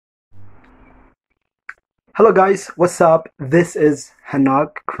Hello guys, what's up? This is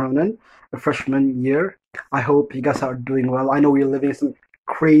Hanak Cronin, a freshman year. I hope you guys are doing well. I know we're living some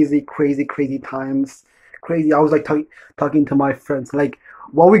crazy times. Crazy. I was like talking to my friends, like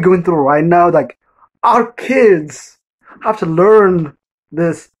what we're going through right now, like our kids have to learn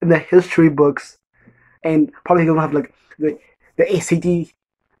this in the history books and probably gonna have like the ACT. It's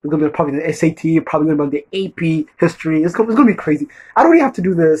gonna be probably the SAT, probably gonna be the AP history. It's gonna be crazy. I don't really have to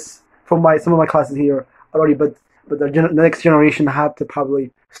do this for my some of my classes here already, but the next generation have to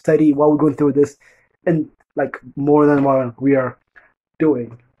probably study while we're going through this, and like more than what we are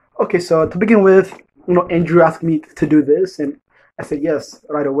doing. Okay, so to begin with, Andrew asked me to do this, and I said yes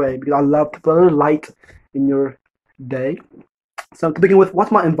right away because I love to put a little light in your day. So to begin with, what's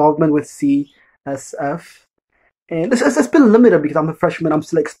my involvement with CSF? And it's been limited because I'm a freshman. I'm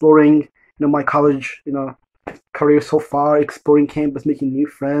still exploring, my college, career so far, exploring campus, making new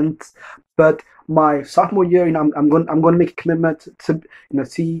friends. But my sophomore year, I'm going to make a commitment to,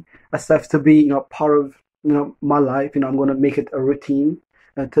 CSF to be, part of, my life. I'm going to make it a routine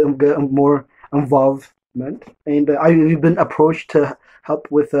to get more involvement. And I've been approached to help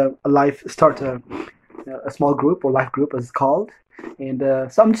with a life start a small group or life group as it's called. And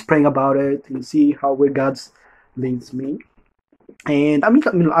so I'm just praying about it and see how where God's leads me. And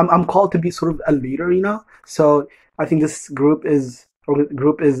I'm called to be sort of a leader, So I think this group is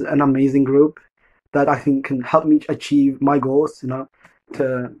an amazing group that I think can help me achieve my goals,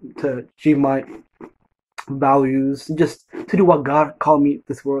 to achieve my values, just to do what God called me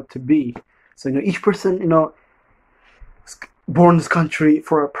this world to be. So each person, born in this country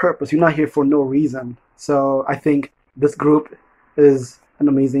for a purpose. You're not here for no reason. So I think this group is an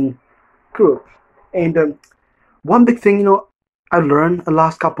amazing group. And one big thing, I learned the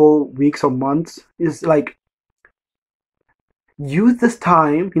last couple weeks or months is like use this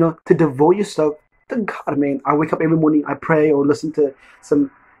time, to devote yourself to God, man. I wake up every morning, I pray or listen to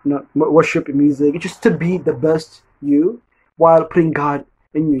some, worship music, just to be the best you while putting God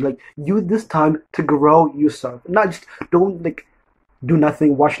in you. Like use this time to grow yourself. Not just don't like do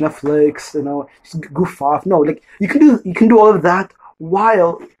nothing, watch Netflix, just goof off. No, like you can do all of that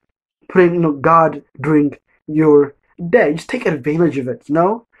while putting God during your day. Just take advantage of it.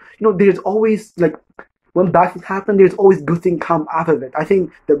 There's always like when bad things happen, there's always good things come out of it. I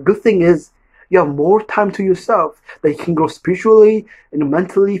think the good thing is you have more time to yourself that you can grow spiritually,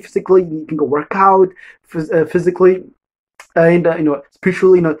 mentally, physically. You can go work out physically and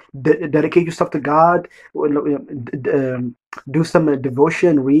spiritually. Dedicate yourself to God. Do some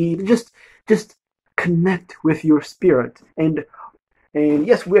devotion, read, just connect with your spirit. And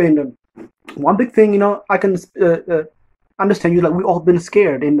yes, we're in one big thing, I can understand you. Like we all been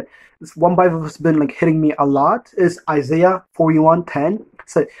scared, and this one Bible has been like hitting me a lot. Is Isaiah 41:10.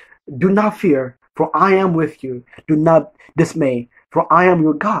 So, do not fear, for I am with you. Do not dismay, for I am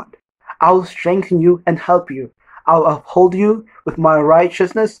your God. I will strengthen you and help you. I'll uphold you with my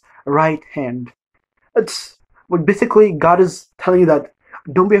righteousness right hand. It's well, basically God is telling you that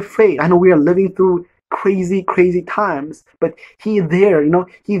don't be afraid. I know we are living through crazy times, but He's there.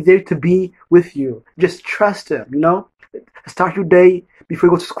 He's there to be with you. Just trust Him. Start your day before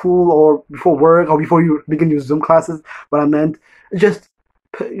you go to school or before work or before you begin your Zoom classes. What I meant, just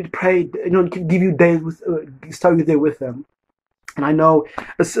pray. Give you days with start your day with Him. And I know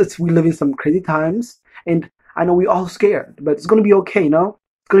it's we live in some crazy times, and I know we all scared, but it's gonna be okay.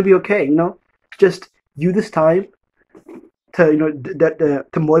 It's gonna be okay. Just you this time to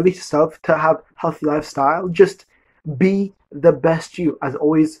to motivate yourself to have healthy lifestyle. Just be the best you, as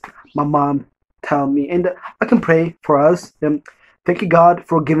always. My mom tell me, and I can pray for us. Thank you, God,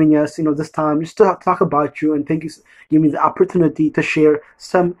 for giving us this time just to talk about you, and thank you giving me the opportunity to share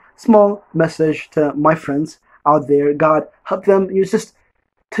some small message to my friends out there. God, help them. Just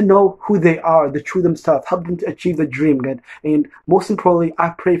to know who they are, the true themselves, help them to achieve the dream, God. And most importantly, I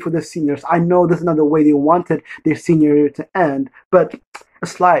pray for the seniors. I know this is not the way they wanted their senior year to end, but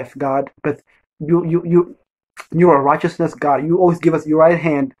it's life, God. But you are righteousness, God. You always give us your right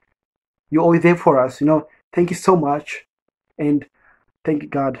hand. You're always there for us. Thank you so much, and thank you,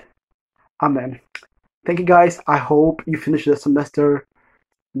 God. Amen. Thank you, guys. I hope you finish the semester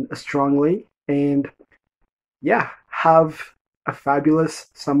strongly, and yeah, have a fabulous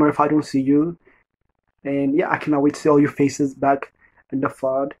summer if I don't see you. And yeah, I cannot wait to see all your faces back in the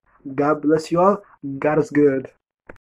flood. God bless you all. God is good.